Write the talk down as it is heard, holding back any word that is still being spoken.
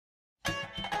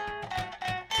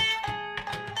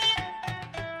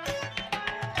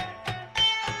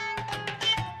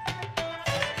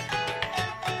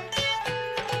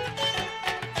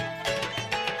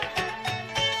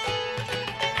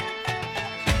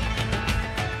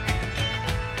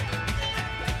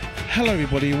Hello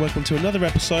everybody and welcome to another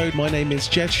episode. My name is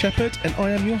Jed Shepherd and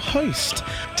I am your host.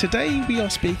 Today we are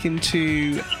speaking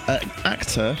to an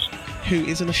actor who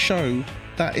is in a show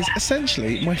that is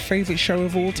essentially my favourite show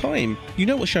of all time. You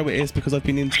know what show it is because I've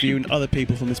been interviewing other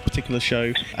people from this particular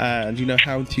show and you know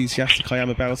how enthusiastic I am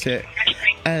about it.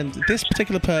 And this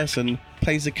particular person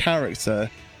plays a character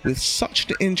with such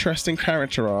an interesting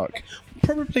character arc.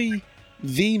 Probably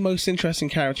the most interesting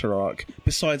character arc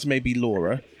besides maybe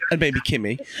Laura and maybe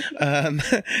Kimmy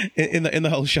in the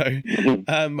whole show.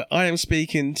 I am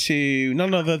speaking to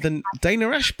none other than Dana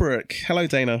Ashbrook. Hello,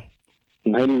 Dana.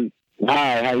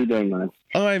 Hi, how you doing, man?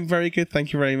 I'm very good,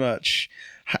 thank you very much.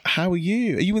 How are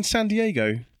you? Are you in San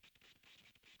Diego?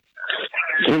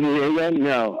 San Diego?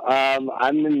 No,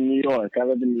 I'm in New York. I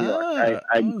live in New York.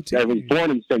 I was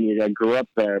born in San Diego. I grew up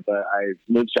there, but I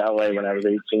moved to LA when I was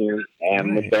 18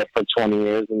 and lived there for 20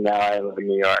 years, and now I live in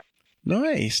New York.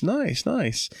 Nice.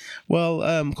 Well,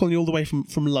 I'm calling you all the way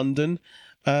from London,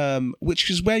 which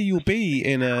is where you'll be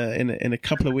in a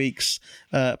couple of weeks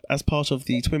as part of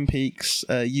the Twin Peaks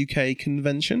UK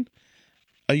convention.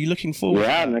 Are you looking forward?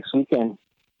 Yeah, next weekend.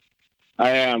 I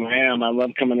am. I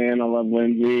love coming in. I love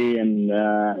Lindsay, and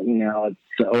it's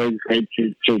always great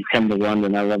to come to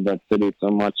London. I love that city so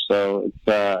much, so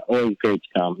it's always great to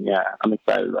come. Yeah, I'm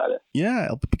excited about it. Yeah,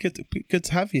 it'll be good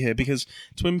to have you here because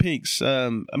Twin Peaks.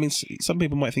 Some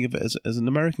people might think of it as an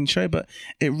American show, but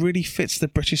it really fits the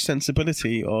British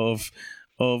sensibility of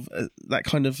that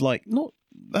kind of like not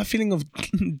that feeling of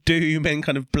doom and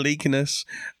kind of bleakness.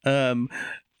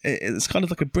 It's kind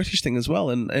of like a British thing as well,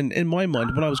 and in my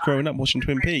mind, when I was growing up watching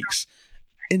Twin Peaks,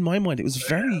 in my mind it was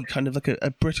very kind of like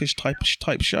a British type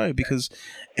show because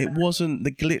it wasn't the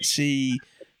glitzy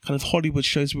kind of Hollywood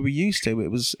shows we were used to.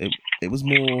 It was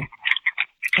more,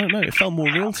 I don't know, it felt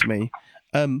more real to me.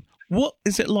 What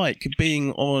is it like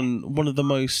being on one of the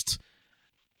most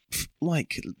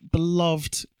like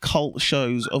beloved cult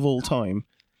shows of all time?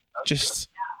 Just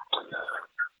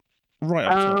right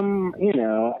up top.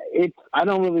 I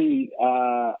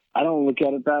don't look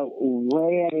at it that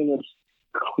way. I mean, it's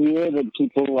clear that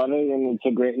people love it, and it's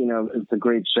a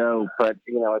great show. But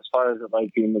as far as it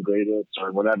like being the greatest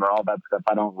or whatever, all that stuff,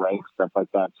 I don't rank stuff like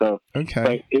that. So, okay,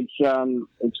 but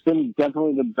it's been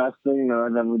definitely the best thing that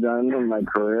I've ever done in my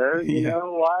career,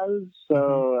 wise.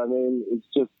 So, I mean, it's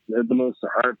just the most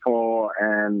artful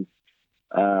and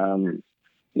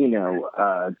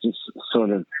just sort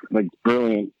of like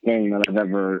brilliant thing that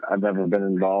I've ever been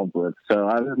involved with. So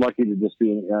I was lucky to just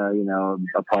be,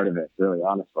 a part of it. Really,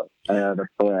 honestly, that's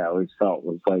the way I always felt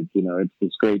was like, it's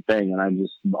this great thing, and I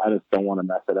just don't want to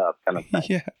mess it up, kind of thing.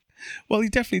 Yeah, well, you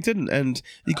definitely didn't, and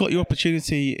you got your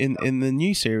opportunity in the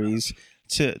new series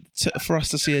for us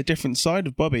to see a different side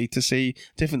of Bobby, to see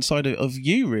a different side of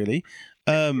you, really.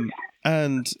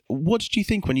 And what did you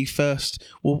think when you first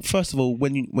of all,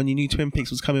 when you knew Twin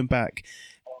Peaks was coming back,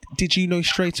 did you know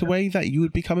straight away that you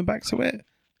would be coming back to it?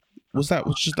 Was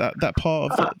just that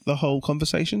part of the whole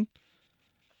conversation?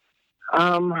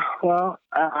 Well,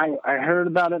 I heard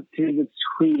about it through the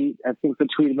tweet. I think the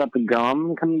tweet about the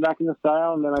gum coming back into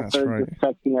style, and then I started just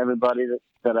texting everybody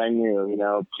that I knew.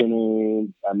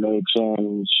 Kimmy,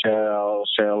 Machen, Cheryl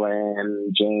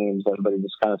Ann, James, everybody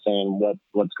just kind of saying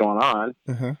what's going on,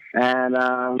 and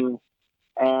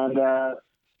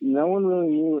no one really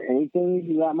knew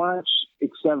anything that much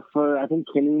except for I think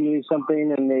Kimmy knew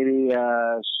something, and maybe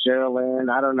Cheryl Ann.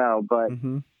 I don't know, but.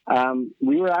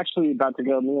 We were actually about to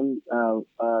go, me and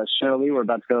Shirley were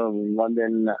about to go to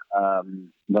London,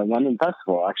 the London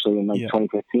Festival, actually, in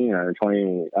 2015 or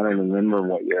 20, I don't even remember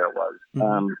what year it was.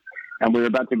 And we were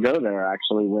about to go there,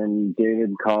 actually, when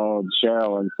David called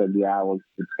Cheryl and said,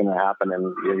 it's going to happen and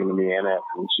you're going to be in it.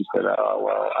 And she said, oh,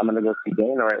 well, I'm going to go see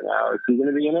Dana right now. Is he going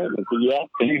to be in it? And I said, yeah,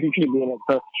 he's going to be in it.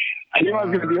 So I knew I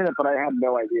was going to be in it, but I had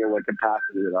no idea what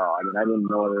capacity at all. I mean, I didn't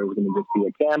know whether it was going to just be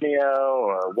a cameo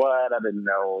or what. I didn't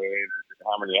know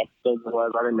how many episodes it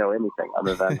was. I didn't know anything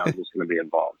other than I was just going to be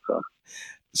involved.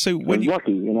 So when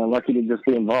lucky to just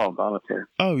be involved, honestly.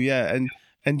 Oh, yeah.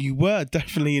 And you were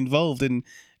definitely involved in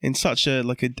such a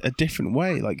different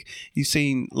way. Like, you've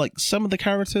seen, like, some of the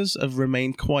characters have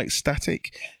remained quite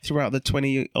static throughout the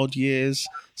 20 odd years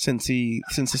since the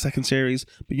second series,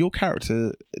 but your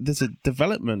character, there's a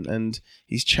development, and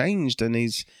he's changed, and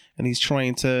he's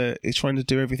trying to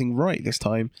do everything right this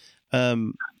time.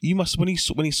 You must, when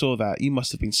you saw that, you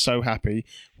must have been so happy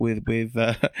with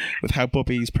how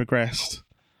Bobby's progressed.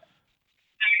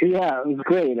 Yeah, it was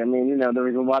great. I mean, there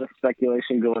was a lot of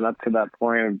speculation going up to that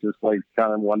point of just like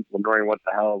kind of wondering what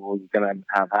the hell was going to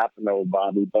have happened to old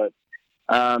Bobby. But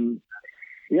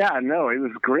Yeah, no, it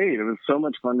was great. It was so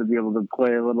much fun to be able to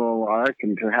play a little Ark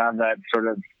and to have that sort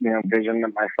of, vision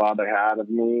that my father had of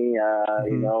me,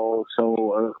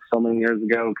 so many years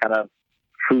ago, kind of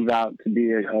prove out to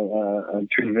be a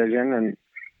true vision. And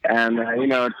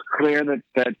it's clear that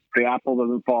the apple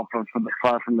doesn't fall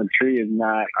far from the tree, and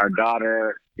that our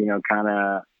daughter, kind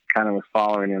of was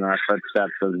following in our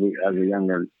footsteps as we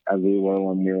were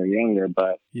when we were younger.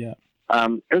 But yeah.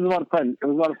 It was a lot of fun. It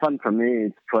was a lot of fun for me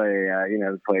to play.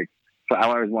 So I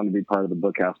always wanted to be part of the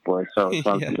Bookhouse Boys. So it's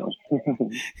fun.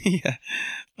 Yeah.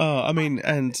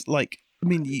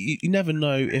 You never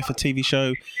know if a TV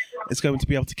show is going to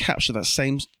be able to capture that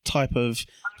same type of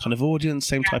kind of audience,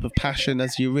 same type of passion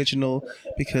as the original,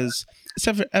 because it's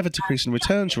ever decreasing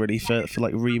returns really for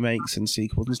like remakes and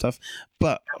sequels and stuff.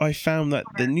 But I found that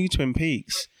the new Twin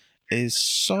Peaks was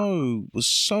so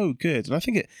good, and I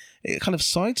think it kind of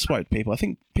sideswiped people. I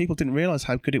think people didn't realize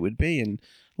how good it would be, and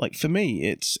like for me,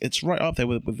 it's right up there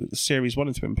with series 1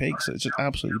 of Twin Peaks. It's just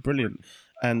absolutely brilliant,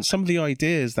 and some of the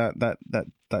ideas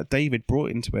that David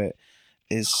brought into it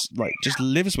is like just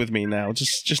lives with me now.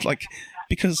 Just like,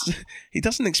 because he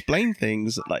doesn't explain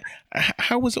things. Like,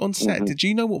 how was it on set? Mm-hmm. Did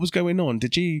you know what was going on?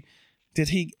 Did he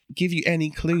give you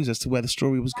any clues as to where the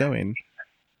story was going?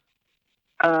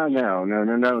 No,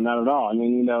 not at all. I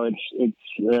mean,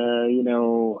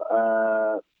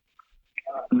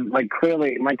 like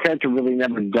clearly my character really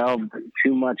never delved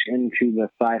too much into the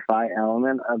sci-fi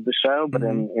element of the show, but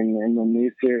in the new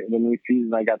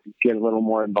season, I got to get a little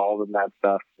more involved in that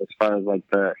stuff, as far as like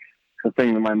the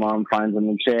thing that my mom finds in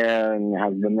the chair and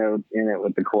has the note in it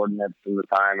with the coordinates and the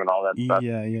time and all that stuff.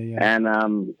 Yeah.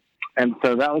 And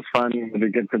so that was fun to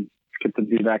get to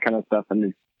do that kind of stuff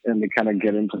and to kind of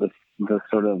get into the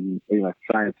sort of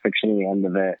science fiction end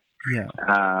of it. Yeah.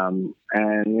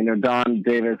 And Don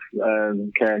Davis'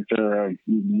 character of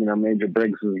Major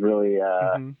Briggs was really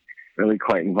really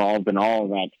quite involved in all of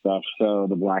that stuff. So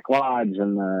the Black Lodge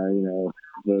and the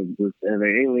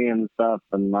alien stuff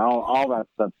and all that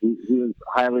stuff. He was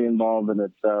highly involved in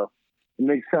it. So it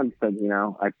makes sense that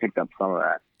I picked up some of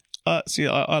that. See,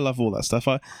 I love all that stuff.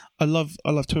 I love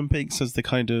Twin Peaks as the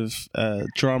kind of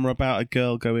drama about a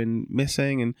girl going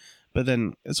missing, but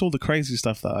then it's all the crazy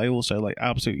stuff that I also like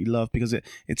absolutely love, because it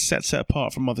sets it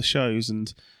apart from other shows.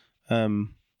 And I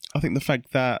think the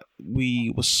fact that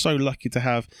we were so lucky to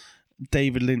have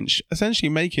David Lynch essentially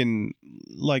making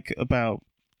like about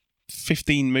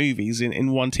 15 movies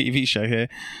in one TV show here,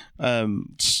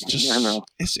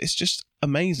 it's just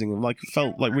amazing. Like,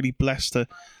 felt like really blessed to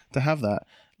have that.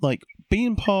 Like,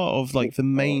 being part of like the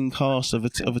main cast of a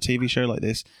TV show like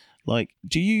this, like,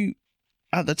 do you,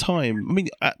 at the time, I mean,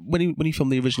 when you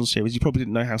filmed the original series, you probably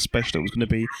didn't know how special it was going to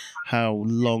be, how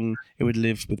long it would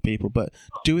live with people. But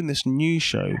doing this new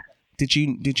show, did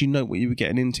you know what you were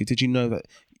getting into? Did you know that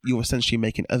you were essentially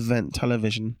making event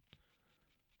television?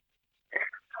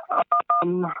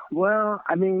 Well,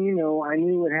 I mean, I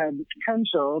knew it had the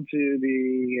potential to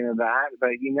be, that,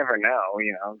 but you never know,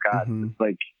 God, it's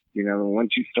like,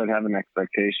 once you start having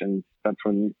expectations, that's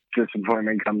when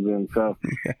disappointment comes in. So,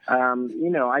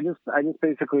 I just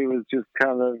basically was just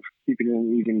kind of keeping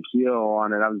an even keel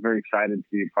on it. I was very excited to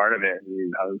be a part of it.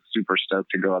 And I was super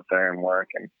stoked to go up there and work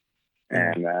and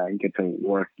get to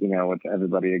work, with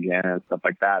everybody again and stuff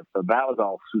like that. So that was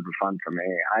all super fun for me.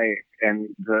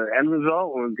 And the end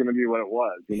result was going to be what it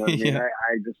was. You know what I mean?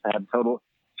 I just had total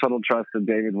trust that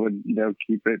David would,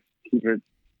 keep it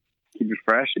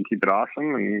fresh and keep it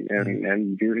awesome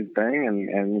and do his thing.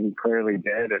 And he clearly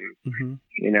did. And,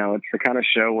 it's the kind of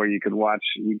show where you could watch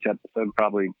each episode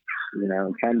probably,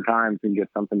 10 times and get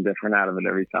something different out of it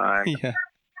every time. Yeah.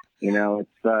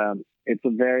 It's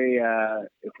a very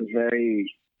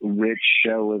rich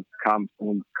show with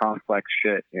complex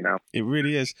shit, It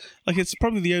really is. Like, it's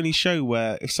probably the only show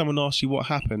where if someone asked you what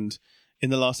happened in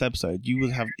the last episode, you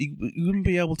wouldn't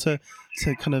be able to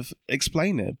kind of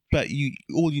explain it, but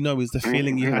all you know is the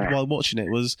feeling you had while watching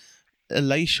it was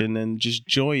elation and just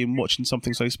joy in watching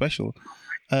something so special.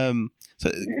 Let's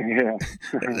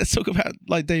talk about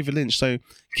like David Lynch. So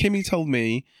Kimmy told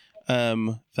me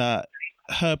that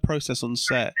her process on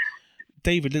set,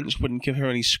 David Lynch wouldn't give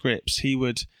her any scripts. He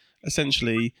would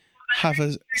essentially have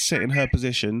her sit in her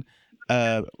position,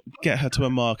 get her to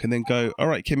a mark, and then go, "All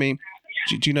right, Kimmy,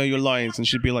 do you know your lines?" And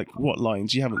she'd be like, "What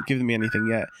lines? You haven't given me anything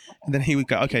yet." And then he would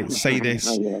go, "Okay, say this."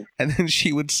 And then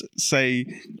she would say,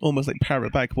 almost like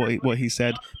parrot back what he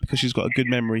said, because she's got a good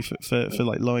memory for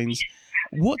like lines.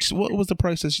 What was the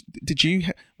process?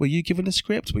 Were you given a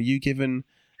script? Were you given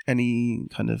any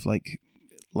kind of like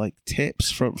tips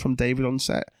from David on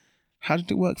set? How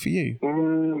did it work for you?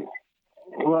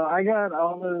 Well, I got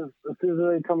all the, as soon as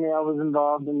they told me I was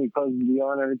involved in the closing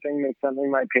deal and everything, they sent me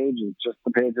my pages, just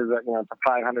the pages that, it's a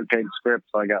 500-page script,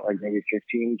 so I got like maybe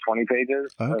 15, 20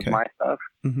 pages of my stuff.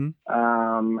 Mm-hmm.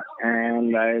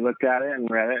 And I looked at it and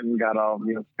read it and got all,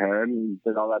 prepared and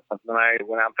did all that stuff. And I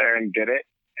went out there and did it.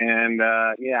 And,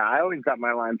 I always got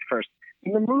my lines first.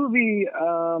 In the movie,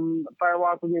 Fire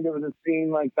Walk With Me, there was a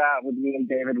scene like that with me and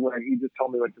David where he just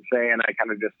told me what to say and I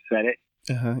kind of just said it.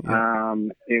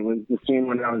 It was the scene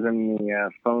when I was in the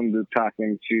phone booth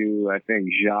talking to, I think,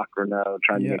 Jacques Renault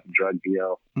trying to make a drug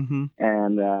deal. Mm-hmm.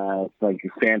 And it's like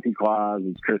Santa Claus,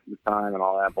 it's Christmas time and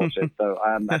all that bullshit. So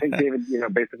I think David,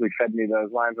 basically fed me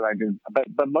those lines and I did.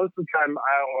 But most of the time,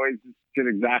 I always did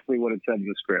exactly what it said in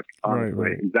the script. Honestly.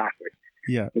 Right. Exactly.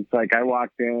 Yeah. It's like I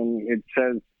walked in, it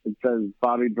says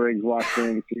Bobby Briggs walks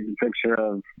in, sees a picture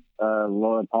of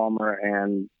Laura Palmer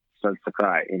and starts to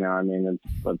cry.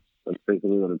 That's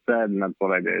basically what it said, and that's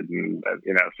what I did. And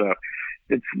so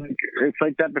it's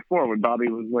like that before when Bobby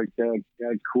was like a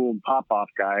cool pop off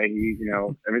guy. He,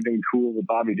 everything cool that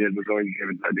Bobby did was always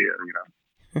David's idea.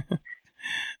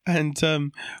 And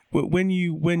when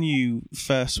you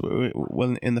first,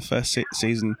 in the first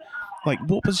season, like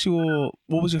what was your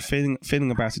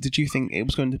feeling about it? Did you think it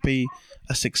was going to be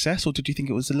a success, or did you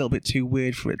think it was a little bit too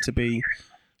weird for it to be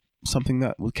something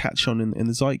that would catch on in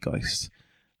the zeitgeist?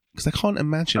 Because I can't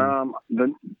imagine.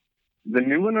 The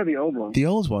new one or the old one? The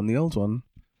old one.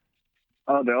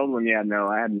 Oh, the old one. Yeah, no,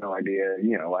 I had no idea.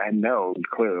 I had no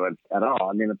clue at all.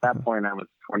 I mean, at that point, I was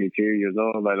 22 years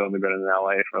old. I'd only been in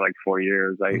LA for like 4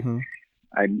 years.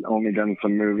 I'd only done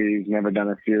some movies, never done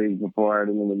a series before. I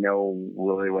didn't even know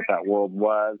really what that world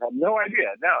was. I had no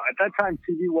idea. No, at that time,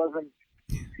 TV wasn't.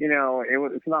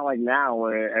 It's not like now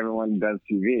where everyone does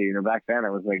TV. Back then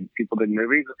it was like people did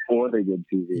movies or they did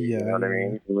TV. Yeah, you know what I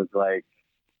mean? It was like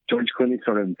George Clooney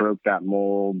sort of broke that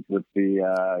mold with the,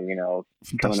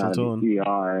 coming out of the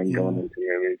ER and going into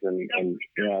movies and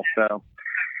so,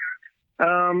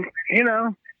 I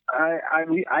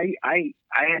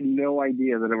had no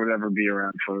idea that it would ever be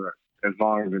around for as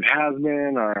long as it has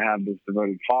been or have this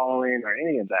devoted following or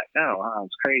any of that. No,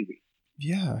 it's crazy.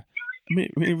 Yeah. I mean,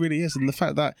 it really is, and the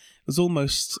fact that it was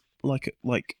almost like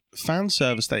fan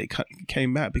service that it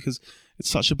came back because it's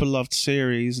such a beloved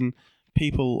series, and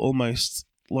people almost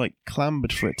like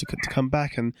clamoured for it to come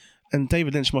back. And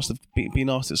David Lynch must have been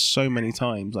asked it so many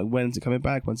times, like, when's it coming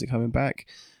back? When's it coming back?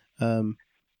 And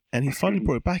he finally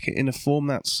brought it back in a form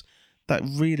that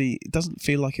really it doesn't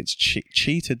feel like it's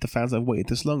cheated the fans that have waited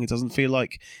this long. It doesn't feel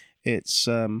like it's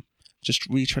just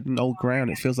retreading old ground.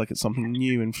 It feels like it's something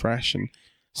new and fresh and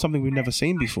something we've never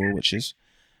seen before, which is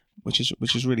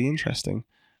really interesting.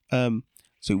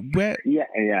 So where? Yeah.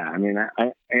 I mean,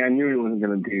 I knew he wasn't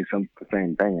going to do the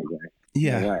same thing again.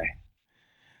 Yeah. No way.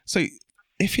 So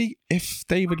if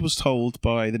David was told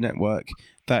by the network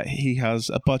that he has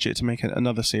a budget to make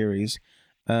another series,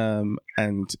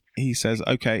 and he says,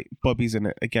 "Okay, Bobby's in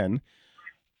it again,"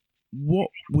 what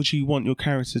would you want your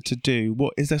character to do?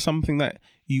 Is there something that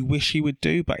you wish he would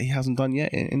do but he hasn't done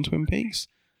yet in Twin Peaks?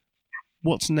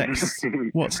 What's next?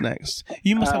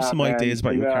 You must have some ideas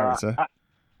about your character.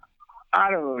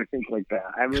 I don't really think like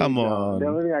that. I mean, come on. The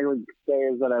only thing I would say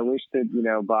is that I wish that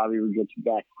Bobby would get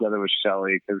back together with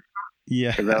Shelley because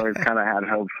I always kind of had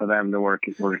hope for them to work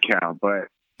out. But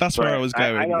that's where I was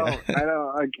going. I don't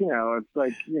like it's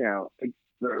like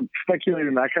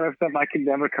speculating that kind of stuff. I could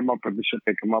never come up with the shit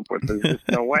they come up with. There's just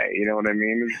no way. You know what I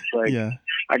mean? It's like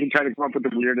I can try to come up with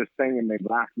the weirdest thing and they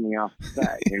laugh me off the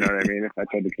set. You know what I mean? If I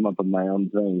tried to come up with my own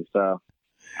thing. So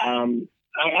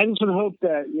I just would hope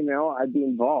that I'd be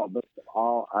involved. That's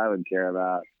all I would care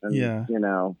about.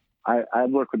 And,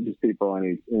 I'd work with these people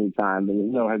anytime.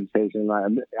 There's no hesitation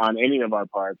on any of our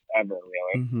parts ever,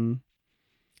 really. Mm-hmm.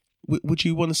 Would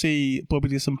you want to see Bobby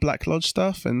do some Black Lodge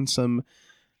stuff and some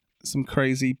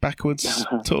crazy backwards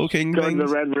talking Go things? to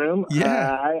the Red Room?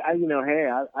 Yeah. I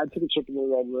took a trip in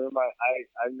the Red Room.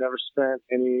 I've never spent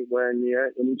any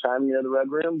time near the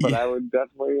Red Room, but I would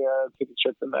definitely take a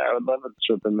trip in there. I would love a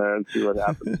trip in there and see what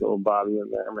happens to old Bobby in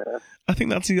there, man. I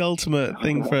think that's the ultimate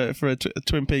thing for a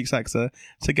Twin Peaks actor,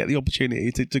 to get the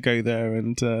opportunity to go there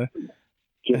and get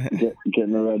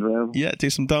in the Red Room. Yeah,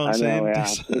 do some dancing. I know,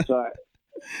 yeah.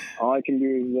 All I can do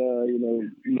is,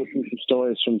 listen to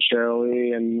stories from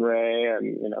Shirley and Ray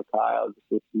and, Kyle,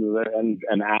 just listen to it,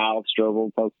 and Al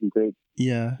Strobel tells some great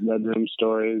Red Room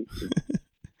stories.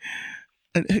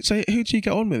 And so who do you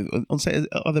get on with on set?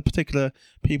 Are there particular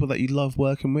people that you love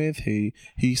working with, who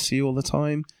you see all the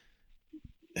time?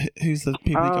 Who's the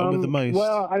people you get on with the most?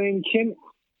 Well, I mean,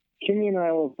 Kimmy and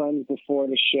I were friends before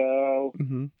the show.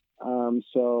 Mm-hmm.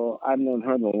 So I've known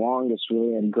her the longest,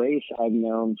 really. And Grace I've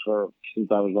known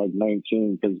since I was like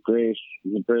 19, because Grace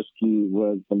Zabriskie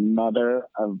was the mother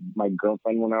of my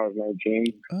girlfriend when I was 19.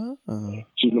 Oh.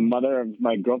 She's the mother of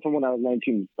my girlfriend when I was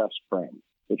 19's best friend,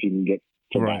 if you can get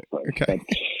to that place. Okay.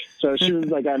 But, so she was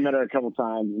like, I met her a couple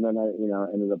times, and then I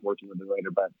ended up working with her later.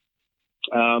 But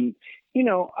Machen,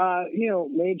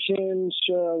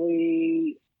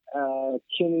 Shirley,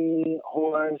 Kinney,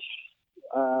 Horace,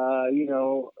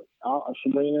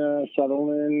 Sabrina,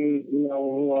 Sutherland,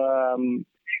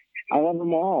 I love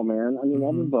them all, man. I mean,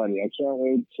 everybody. I can't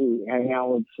wait to hang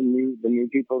out with the new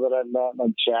people that I've met,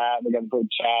 like Chad. We got to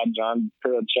put Chad, John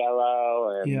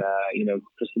Pirocello, and,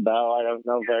 Christabel, I don't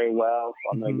know very well.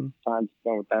 So I'm going to get time to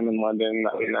spend with them in London.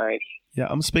 That'd be nice. Yeah,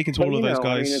 I'm speaking to all of those guys.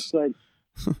 I mean, it's like,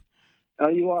 oh,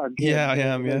 you are? Good. Yeah, I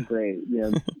am, yeah. Great.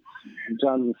 Yeah.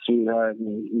 John's a sweetheart,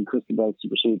 and Christabel's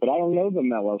super sweet. But I don't know them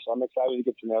that well, so I'm excited to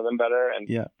get to know them better. And,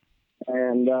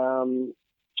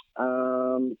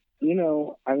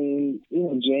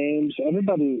 James,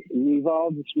 everybody, we've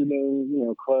all just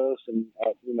remained, close and,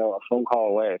 a phone call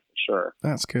away, for sure.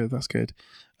 That's good.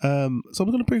 So I'm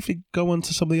going to briefly go on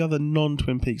to some of the other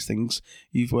non-Twin Peaks things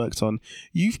you've worked on.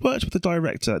 You've worked with a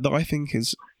director that I think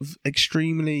is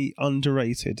extremely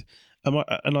underrated.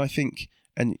 And I think,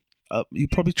 you're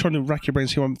probably trying to rack your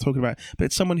brains who I'm talking about, but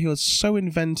it's someone who is so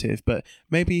inventive, but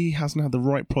maybe he hasn't had the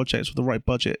right projects or the right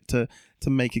budget to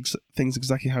make things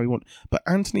exactly how he wants. But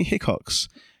Anthony Hickox,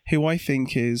 who I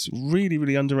think is really,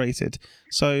 really underrated.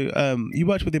 So you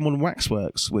worked with him on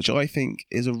Waxworks, which I think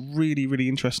is a really, really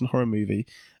interesting horror movie,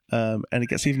 and it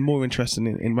gets even more interesting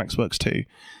in Waxworks too.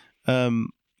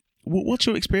 What's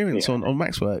your experience on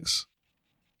Waxworks?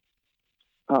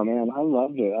 Oh man, I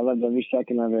loved it. I loved every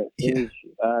second of it. It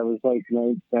was like,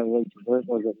 I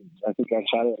think I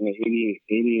shot it in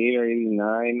 88 or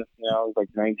 89. I was like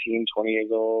 19, 20 years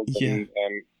old. And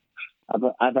I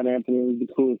thought Anthony was the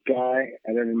coolest guy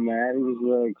I'd ever met. He was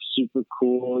like super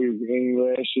cool. He was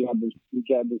English. He had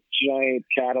this giant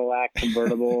Cadillac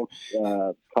convertible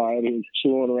car that he was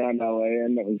tooling around LA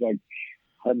in that was like,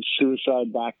 had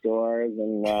suicide back doors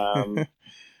and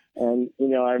and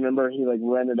I remember he like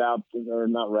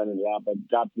not rented it out, but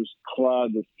got this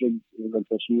club, this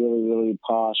really, really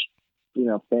posh,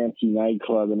 fancy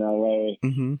nightclub in LA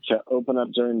to open up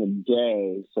during the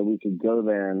day so we could go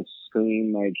there and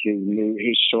screen like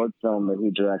his short film that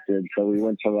he directed. So we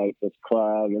went to like this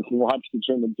club and watched it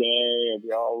during the day, and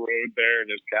we all rode there in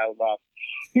his Cadillac.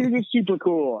 He was just super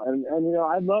cool, and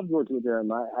I loved working with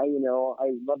him. I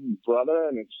loved his brother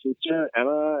and his sister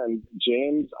Emma and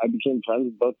James. I became friends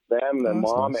with both of them. Their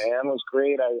mom Anne was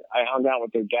great. I hung out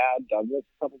with their dad Douglas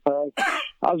a couple times.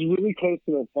 I was really close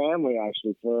to their family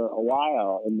actually for a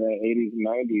while in the 80s and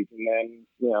 90s, and then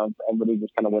everybody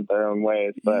just kind of went their own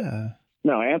ways. But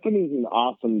no, Anthony's an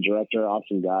awesome director,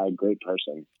 awesome guy, great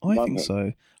person. I think so.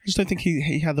 I just don't think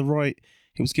he had the right.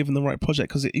 He was given the right project,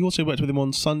 because he also worked with him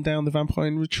on Sundown, the Vampire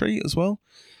Retreat as well.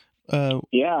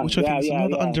 Which I think is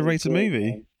another underrated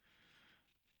movie.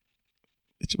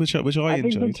 Which I enjoyed. I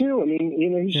think so too. I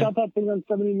mean, he shot that thing on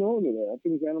 70 millimeter. I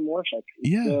think it's anamorphic.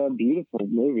 It's a beautiful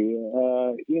movie.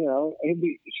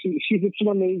 She did some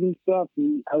amazing stuff.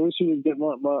 I wish he would get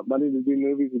more money to do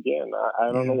movies again.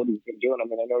 I don't know what he's been doing. I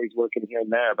mean, I know he's working here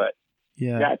and there, but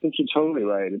I think you're totally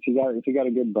right. If you got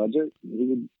a good budget, he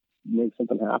would make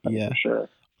something happen for sure.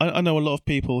 I know a lot of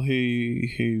people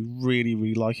who really,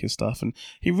 really like his stuff, and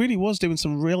he really was doing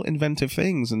some real inventive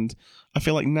things, and I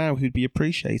feel like now he'd be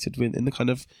appreciated in the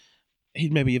kind of,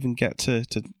 he'd maybe even get to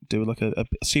do like a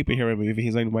superhero movie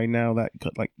his own way now that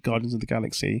like Guardians of the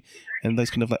Galaxy and those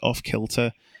kind of like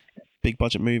off-kilter big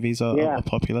budget movies are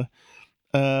popular.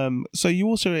 So you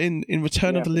also in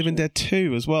Return of the Living Dead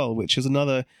 2 as well, which is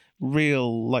another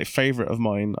real like favorite of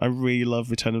mine. I really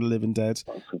love Return of the Living Dead.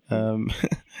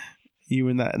 You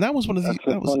were in that, and that was one of the.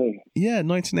 That was funny.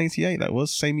 1988. That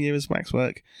was same year as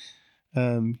Waxwork.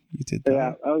 You did that.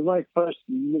 Yeah, I was like first.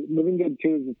 Living Dead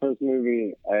 2 is the first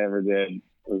movie I ever did. It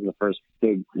was the first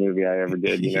big movie I ever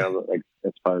did. Like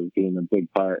as far as being a big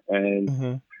part,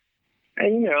 and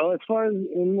as far as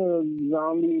in the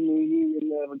zombie movie, in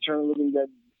the Return of the Living Dead,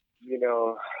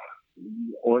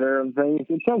 order of things,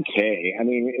 it's okay. I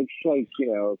mean, it's like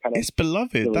kind of it's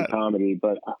beloved silly comedy,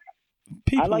 but.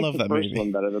 People I like love the that first movie.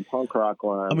 One better, the punk rock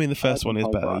one. I mean, the first one is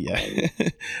better, yeah.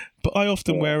 But I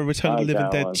often wear a Return of the Living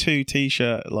Dead 2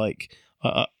 T-shirt.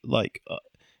 I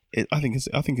think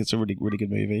it's a really, really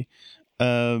good movie.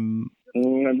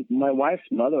 My wife's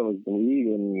mother was the lead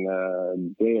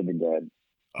in Day of the Dead.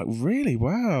 Oh, really?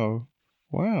 Wow.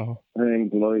 Her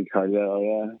name's Lori Cardell.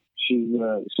 Yeah, she's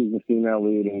the female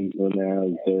lead in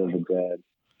Day of the Dead.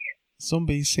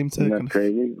 Zombies seem to Isn't that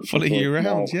crazy? follow you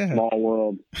around. Small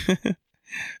world.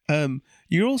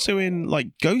 You're also in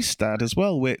like Ghost Dad as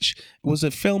well, which was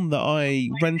a film that I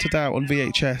rented out on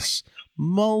VHS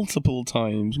multiple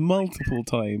times. And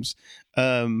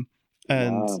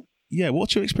Wow. yeah,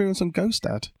 what's your experience on Ghost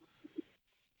Dad?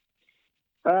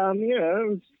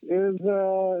 It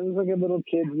was like a little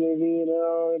kids movie,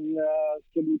 and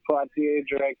Sidney Poitier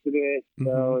directed it,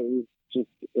 so it was just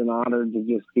an honor to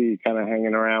just be kind of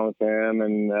hanging around with him,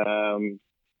 and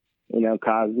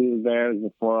Cosby was there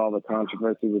before all the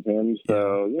controversy with him,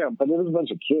 so but it was a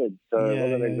bunch of kids, so it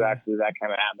wasn't exactly that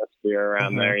kind of atmosphere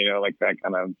around there, like that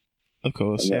kind of. Of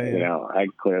course, I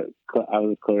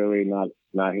was clearly not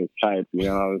his type. I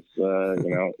was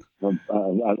a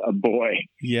boy.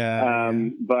 It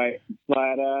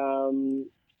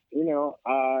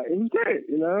was great.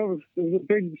 It was a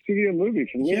big studio movie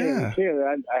for me as a kid.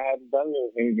 I hadn't done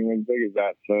anything as big as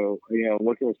that. So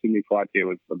working with Sidney Poitier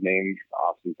was the main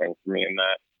awesome thing for me in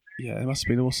that. Yeah, it must have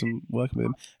been awesome working with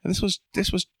him. And this was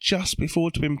just before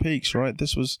Twin Peaks, right?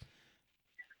 This was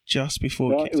just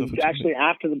before. No, it was actually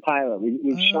after the pilot.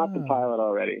 We shot the pilot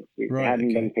already. We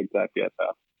hadn't been picked up yet,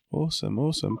 though. Awesome.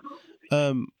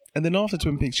 And then after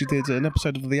Twin Peaks, you did an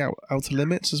episode of The Outer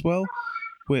Limits as well,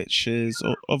 which is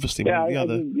obviously one of the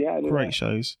other great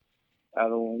shows.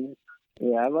 Outer Limits.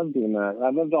 Yeah, I love doing that. I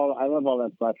love all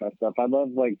that sci-fi stuff. I love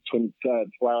like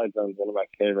Twilight Zone is one of my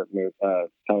favorite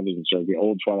television shows. The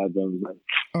old Twilight Zone.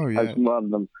 Oh yeah, I just love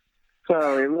them. So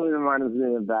it really reminds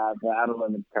me of that, the Outer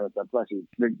Limits kind of stuff. Especially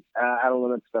the Outer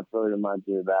Limits stuff really reminds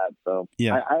me of that. So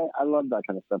I love that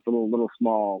kind of stuff. Little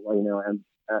small,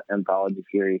 anthology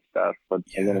series stuff, but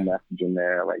a little message in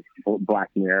there, like Black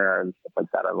Mirror and stuff like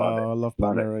that. I love it. I love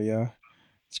Black Mirror. Yeah,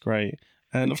 it's great.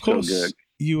 And of course, so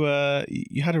you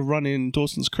had a run in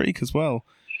Dawson's Creek as well,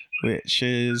 which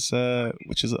is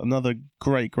another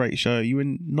great show. You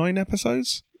in 9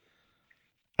 episodes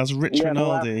as Rich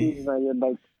Rinaldi.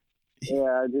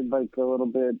 I did like a little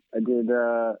bit. I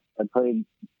played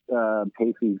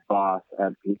Pacey's boss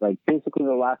at basically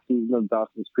the last season of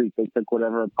Dawson's Creek. They took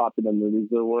whatever popular movies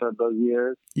there were of those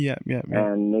years,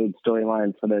 and made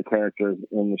storylines for their characters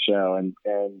in the show. And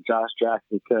Josh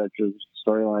Jackson's character's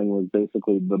storyline was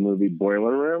basically the movie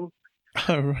Boiler Room.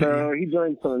 Oh, right. So he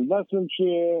joins some investment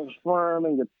firm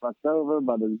and gets fucked over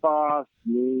by his boss,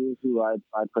 me, who I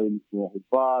played his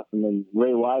boss, and then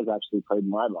Ray Wise actually played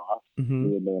my boss,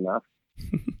 weirdly enough.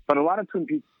 But a lot of Twin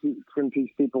Peaks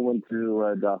people went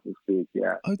to Dawson's Creek,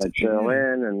 like Cheryl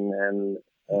Lynn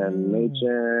and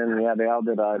Machen, they all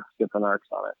did different arcs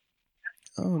on it.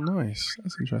 Oh, nice.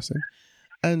 That's interesting.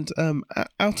 And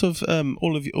out of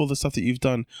all the stuff that you've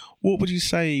done, what would you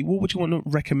want to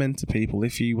recommend to people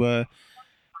if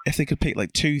they could pick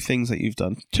like 2 things that you've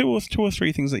done, 2 or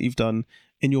 3 things that you've done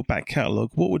in your back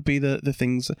catalogue? What would be the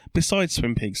things besides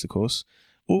Twin Peaks, of course?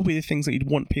 What would be the things that you'd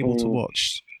want people to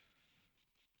watch?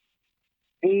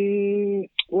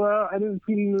 Well, I did a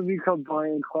TV movie called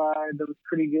Bonnie and Clyde that was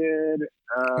pretty good.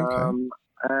 And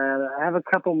I have a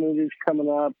couple movies coming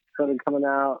up that are coming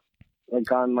out,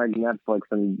 like on like Netflix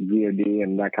and VOD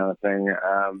and that kind of thing.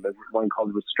 There's one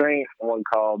called Restraint, one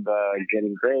called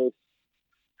Getting Grace,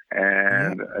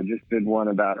 and I just did one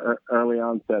about early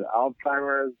onset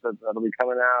Alzheimer's that'll be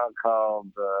coming out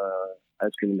called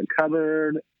Ice Cream in the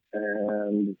Cupboard,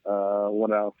 and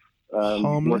what else?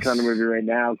 Working on a movie right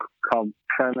now called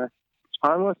Premise.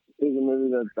 Harmless is a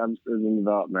movie that is in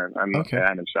development. I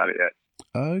haven't shot it yet.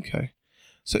 Okay.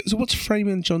 So what's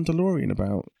Framing John DeLorean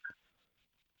about?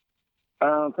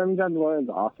 Framing John DeLorean is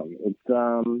awesome.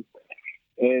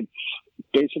 It's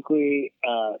basically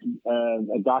a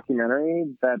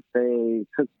documentary that they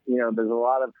took. There's a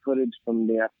lot of footage from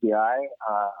the FBI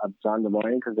of John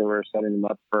DeLorean because they were setting him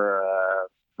up for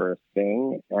a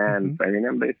sting and framing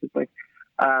him basically.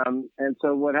 And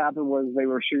so what happened was they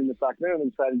were shooting this documentary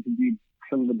and decided to do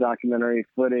some of the documentary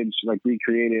footage, like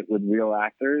recreate it with real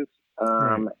actors.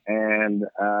 And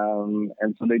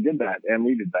so they did that, and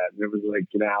we did that. It was like,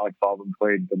 Alec Baldwin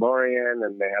played DeLorean,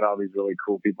 and they had all these really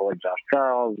cool people like Josh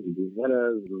Charles and Dean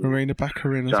Winnes, and Morena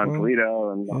Baccarin John as well.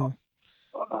 Polito, and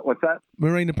what's that?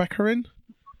 Morena Baccarin,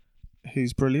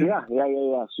 who's brilliant. Yeah.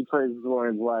 She plays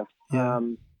DeLorean's wife. Yeah.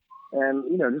 And,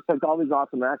 just like all these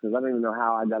awesome actors. I don't even know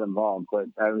how I got involved, but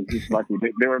I was just lucky.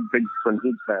 They were big Twin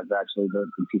Peaks fans, actually, the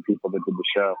 2 people that did the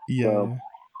show. Yeah.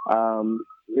 So,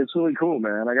 it's really cool,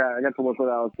 man. I got to work with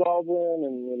Alec Baldwin,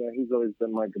 and, he's always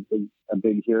been like a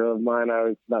big hero of mine.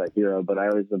 Not a hero, but I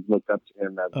always have looked up to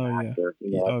him as an actor. I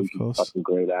think he's a fucking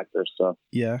great actor, so.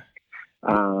 Yeah.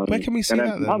 Where can we see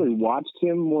that, I've probably watched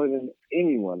him more than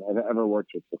anyone I've ever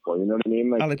worked with before. You know what I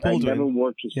mean? Like, Alec Baldwin. I've never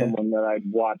worked with someone that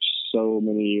I'd watched so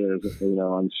many years,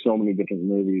 on so many different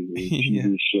movies and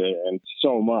TV shit and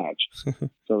so much.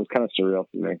 So it was kind of surreal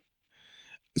for me.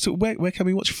 So where can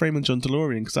we watch Frame and John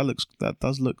DeLorean? Because that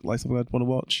does look like something I'd want to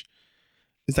watch.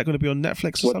 Is that going to be on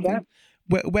Netflix or something?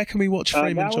 Where can we watch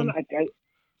Frame and John?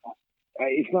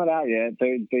 It's not out yet.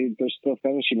 They're still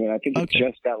finishing it. I think it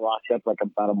just got locked up like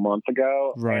about a month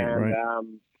ago. Right.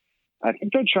 I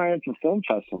think they're trying for film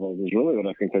festivals is really what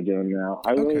I think they're doing now.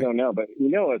 I really don't know, but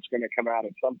it's going to come out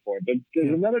at some point.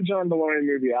 There's another John DeLorean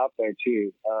movie out there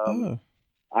too.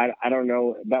 I don't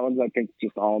know. That one's, I think,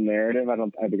 just all narrative. I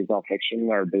think it's all fiction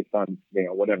or based on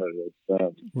whatever it is.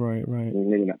 Right.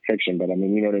 Maybe not fiction, but I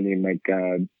mean, you know what I mean. Like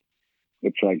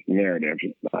it's like narrative.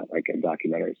 It's not like a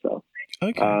documentary. So,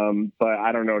 but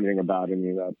I don't know anything about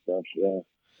any of that stuff. Yeah.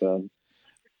 So.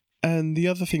 And the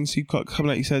other things you've got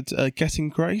coming out, you said Getting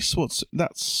Grace. What's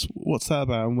that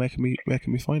about, and where can we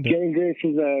find it? Getting Grace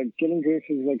is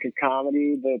like a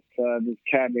comedy that this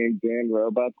cat named Dan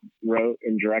Roebuck wrote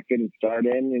and directed and starred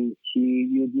in, and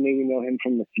you maybe know him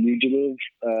from The Fugitive.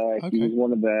 He was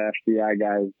one of the FBI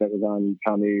guys that was on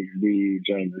Tommy Lee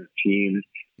Jones' team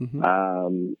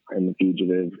in The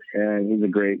Fugitive, and he's a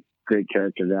great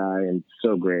character guy and just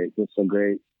a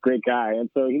great guy.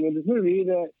 And so he made this movie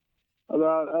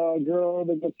about a girl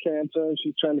that gets cancer and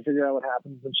she's trying to figure out what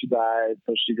happens when she dies.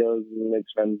 So she goes and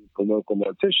makes friends with the local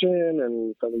mortician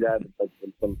and some guy that's like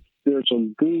some spiritual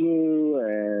guru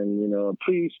and, a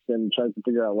priest, and tries to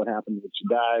figure out what happens when she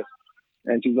dies.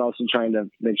 And she's also trying to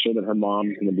make sure that her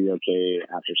mom's going to be okay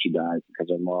after she dies because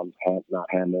her mom's not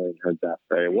handling her death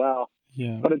very well.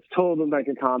 Yeah. But it's told in like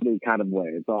a comedy kind of way.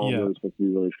 It's all really supposed to be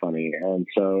really funny. And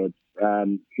so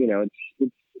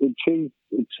it's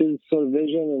his sort of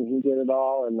vision, and he did it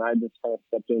all, and I just kind of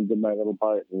stepped in and did my little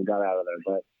part and got out of there.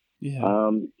 But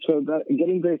so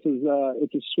Getting Grace is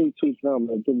it's a sweet film.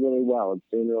 It did really well. It's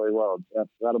doing really well.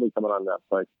 That'll be coming on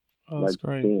Netflix. Oh, that's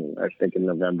great. Soon, I think in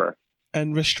November.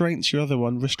 And Restraint's your other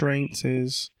one. Restraint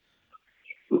is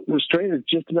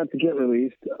just about to get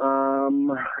released.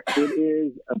 It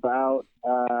is about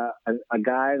a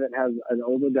guy that has an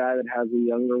older guy that has a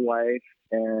younger wife,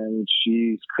 and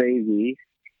she's crazy.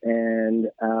 And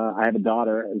I have a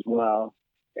daughter as well,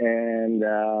 and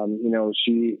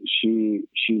she's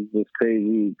this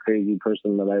crazy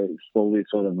person that I slowly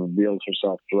sort of reveals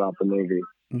herself throughout the movie,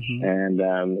 and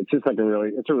it's just like a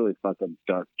really fucking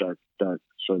dark sort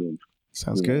of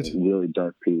sounds good, really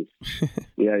dark piece.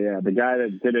 yeah. The guy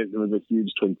that did it was a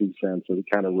huge Twin Peaks fan, so he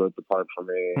kind of wrote the part for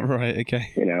me. Right.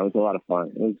 Okay. It was a lot of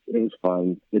fun. It was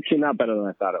fun. It turned out better than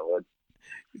I thought it would.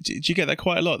 Do you get that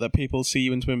quite a lot, that people see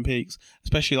you in Twin Peaks,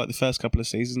 especially like the first couple of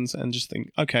seasons, and just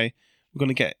think, okay, we're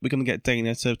gonna get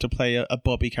Dana to play a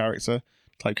Bobby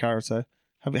type character?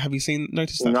 Have you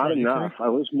noticed that? Not enough. I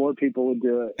wish more people would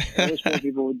do it. I wish more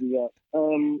people would do that.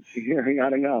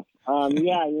 Not enough.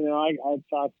 I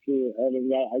talked to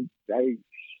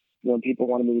when people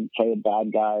wanted me to play a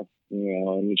bad guy,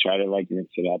 and you try to like mix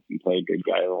it up and play a good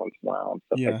guy every once in a while and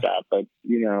stuff like that. But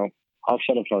I'll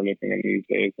settle for anything in these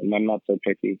days, and I'm not so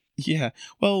picky. Yeah,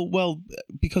 well,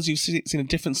 because you've seen a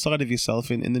different side of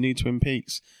yourself in the new Twin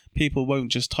Peaks, people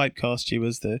won't just typecast you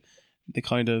as the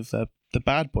kind of the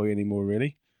bad boy anymore,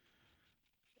 really.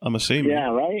 I'm assuming.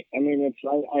 Yeah, right. I mean, it's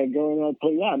I go in and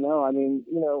play. Yeah, no. I mean,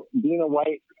 being a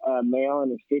white male in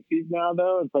his 50s now,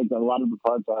 though, it's like a lot of the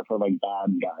parts are for like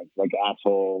bad guys, like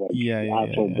asshole,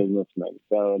 businessmen.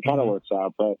 So it kind of works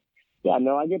out, but. Yeah,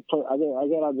 no, I get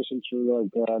auditions for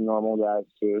like normal guys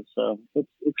too, so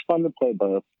it's fun to play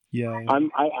both. Yeah.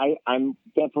 I'm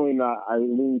definitely not. I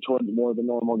lean towards more the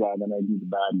normal guy than I do the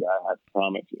bad guy. I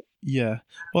promise you. Yeah.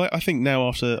 Well, I think now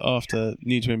after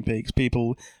New Twin Peaks,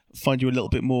 people find you a little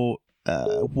bit more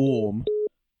warm.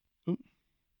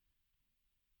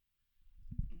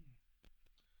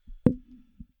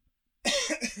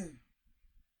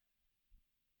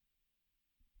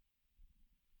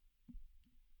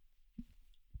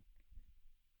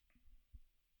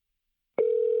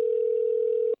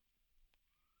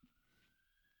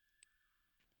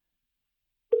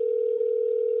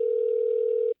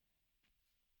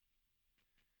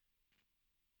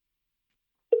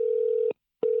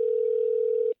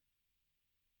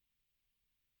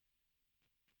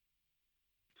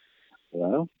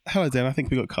 Hello, Dan. I think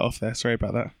we got cut off there. Sorry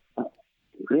about that.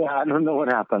 Yeah, I don't know what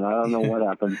happened.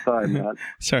 Sorry, Matt.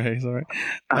 Sorry.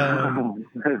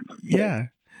 Yeah.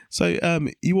 So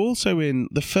you also in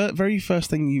the very first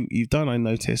thing you've done, I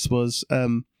noticed, was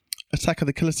Attack of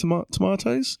the Killer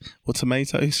Tomatoes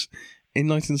in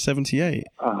 1978,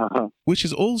 which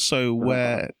is also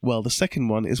where, the second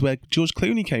one is where George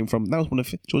Clooney came from. That was one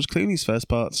of George Clooney's first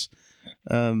parts.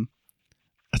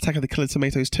 Attack of the Killer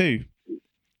Tomatoes 2.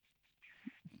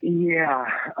 Yeah.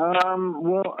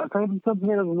 Well, Tyson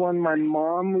Tomatoes one. My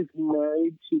mom was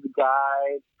married to the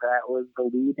guy that was the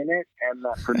lead in it and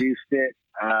that produced it.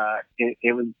 That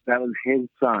was his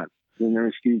son. And there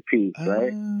was Steve Peake,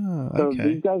 right? So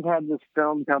these guys had this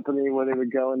film company where they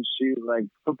would go and shoot like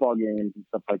football games and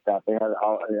stuff like that.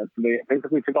 They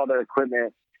basically took all their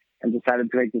equipment and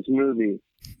decided to make this movie.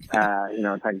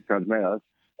 Tyson Tomatoes.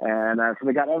 And so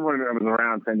they got everyone that was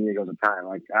around San Diego at the time.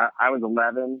 Like I was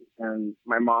 11, and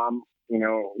my mom, we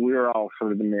were all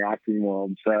sort of in the acting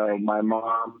world. So my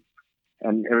mom,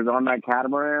 and it was on that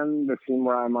catamaran, the scene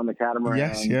where I'm on the catamaran.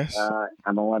 Yes.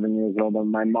 I'm 11 years old,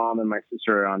 and my mom and my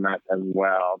sister are on that as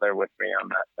well. They're with me on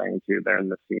that thing too. They're in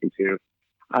the scene too.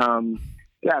 So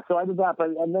I did that.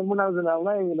 And then when I was in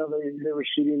LA, they were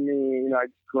shooting me.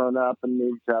 I'd grown up and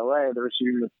moved to LA. They were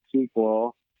shooting the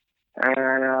sequel.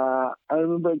 And I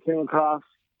remember it came across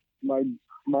my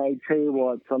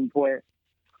table at some point,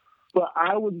 but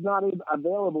I was not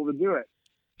available to do it.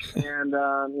 And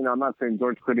I'm not saying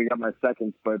George Clooney got my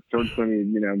seconds, but George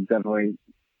Clooney, definitely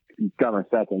got my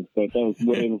seconds. But that was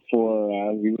way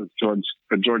before he was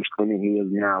the George Clooney he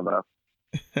is now, though.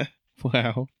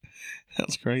 Wow,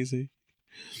 that's crazy.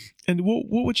 And what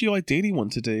would you ideally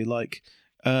want to do? Like,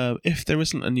 if there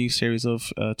isn't a new series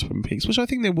of Twin Peaks, which I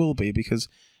think there will be because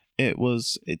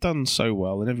it done so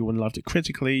well and everyone loved it,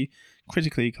 critically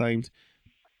acclaimed.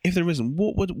 If there isn't,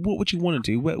 what would you want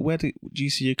to do? Where do you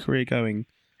see your career going?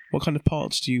 What kind of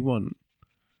parts do you want?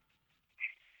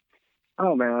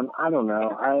 Oh man, I don't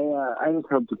know. I just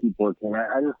hope to keep working.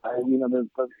 There's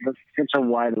such a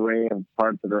wide array of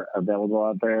parts that are available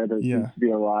out there. There seems to be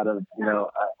a lot of a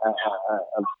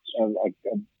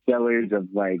deluge of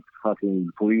like fucking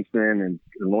policemen and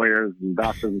lawyers and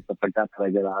doctors and stuff like that I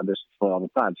get auditions for all the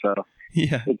time. So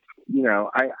yeah, it's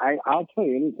I'll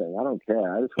play anything. I don't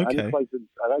care. I just like to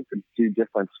do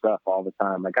different stuff all the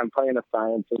time. Like I'm playing a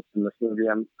scientist in this movie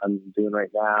I'm doing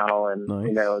right now, and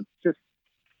nice. I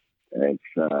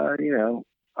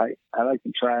like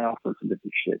to try all sorts of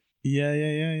different shit. Yeah.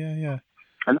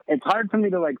 And it's hard for me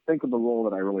to like think of a role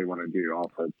that I really want to do.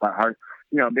 Also, it's not hard.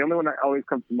 The only one that always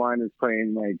comes to mind is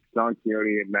playing like Don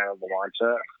Quixote and Man of La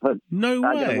Mancha. But no way.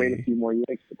 I gotta wait a few more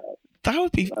years for that. That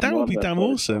would be damn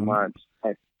awesome.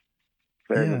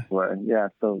 Yeah.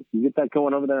 So you get that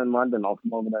going over there in London. I'll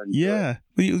come over there. Yeah.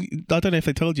 I don't know if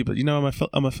they told you, but I'm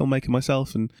a filmmaker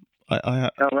myself, and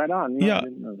I right on. Yeah.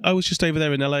 I was just over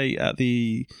there in LA at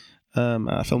the at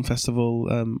a film festival.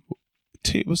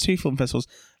 Two film festivals.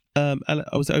 I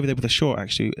was over there with a short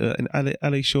actually, an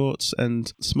LA Shorts,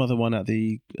 and some other one at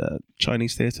the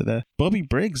Chinese theatre there. Bobby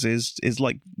Briggs is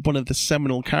like one of the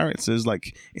seminal characters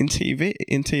like in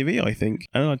TV I think,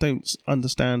 and I don't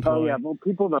understand why. Oh yeah, well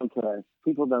people don't care.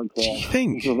 People don't care. You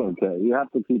think? People don't care. You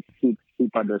have to keep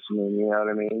auditioning. You know what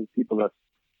I mean? People are.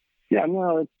 Yeah,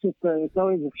 no, it's just it's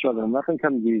always a struggle. Nothing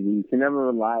comes easy. You can never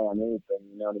rely on anything.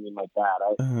 You know what I mean, like that.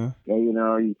 You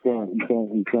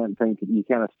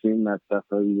can't assume that stuff,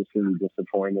 or you just gonna be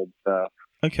disappointed. So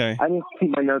okay, I just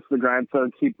keep my nose to the grind. So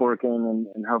keep working,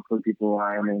 and hopefully people will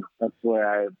hire me. That's the way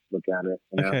I look at it.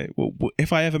 Okay, well,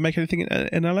 if I ever make anything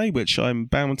in LA, which I'm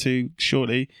bound to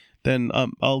shortly, then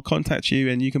I'll contact you,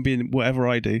 and you can be in whatever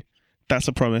I do. That's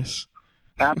a promise.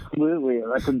 Absolutely,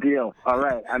 that's a deal. All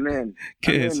right, I'm in.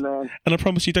 Good. I'm in, man. And I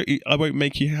promise I won't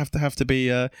make you have to be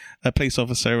a police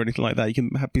officer or anything like that. You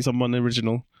can be someone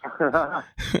original.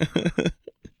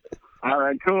 All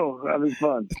right, cool. That'll be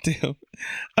fun. Deal.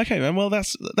 Okay, man. Well,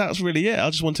 that's really it. I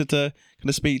just wanted to kind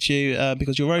of speak to you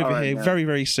because you're over here very,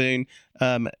 very soon.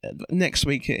 Next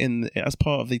week as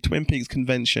part of the Twin Peaks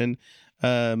convention. So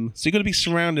you're going to be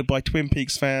surrounded by Twin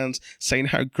Peaks fans saying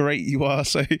how great you are.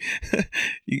 So,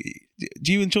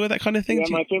 do you enjoy that kind of thing? Yeah,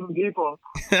 my favorite people.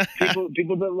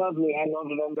 people that love me, I love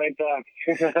them right back.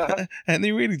 And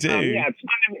they really do. Yeah, it's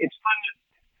fun.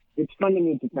 It's fun to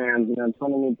meet the fans. It's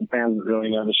fun to meet the fans that really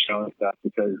know the show and stuff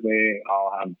because they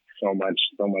all have so much,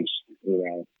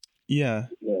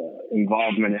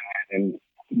 involvement in it, and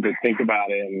they think about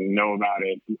it and know about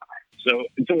it. So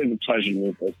it's always a pleasure to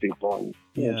meet those people.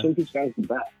 And Twin Peaks fans are the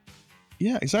best.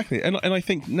 Yeah, exactly. And I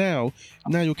think now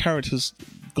your character's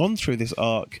gone through this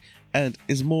arc and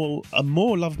is a more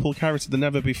lovable character than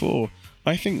ever before.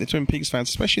 I think the Twin Peaks fans,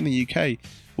 especially in the UK,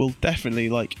 will definitely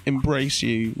like embrace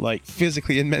you like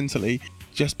physically and mentally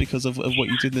just because of what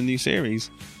you did in the new series.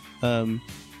 And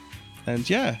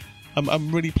yeah,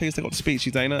 I'm really pleased I got to speak to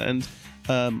you, Dana, and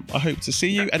I hope to see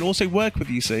you and also work with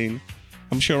you soon.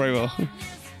 I'm sure I will.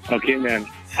 Okay, man.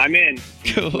 I'm in.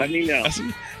 Cool. Let me know.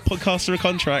 Podcaster of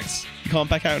contracts. You can't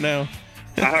back out now.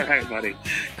 All right, buddy.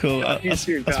 Cool. I'll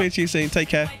speak to you soon. Take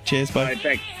care. Cheers. Bye. All right,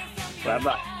 thanks.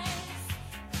 Bye-bye.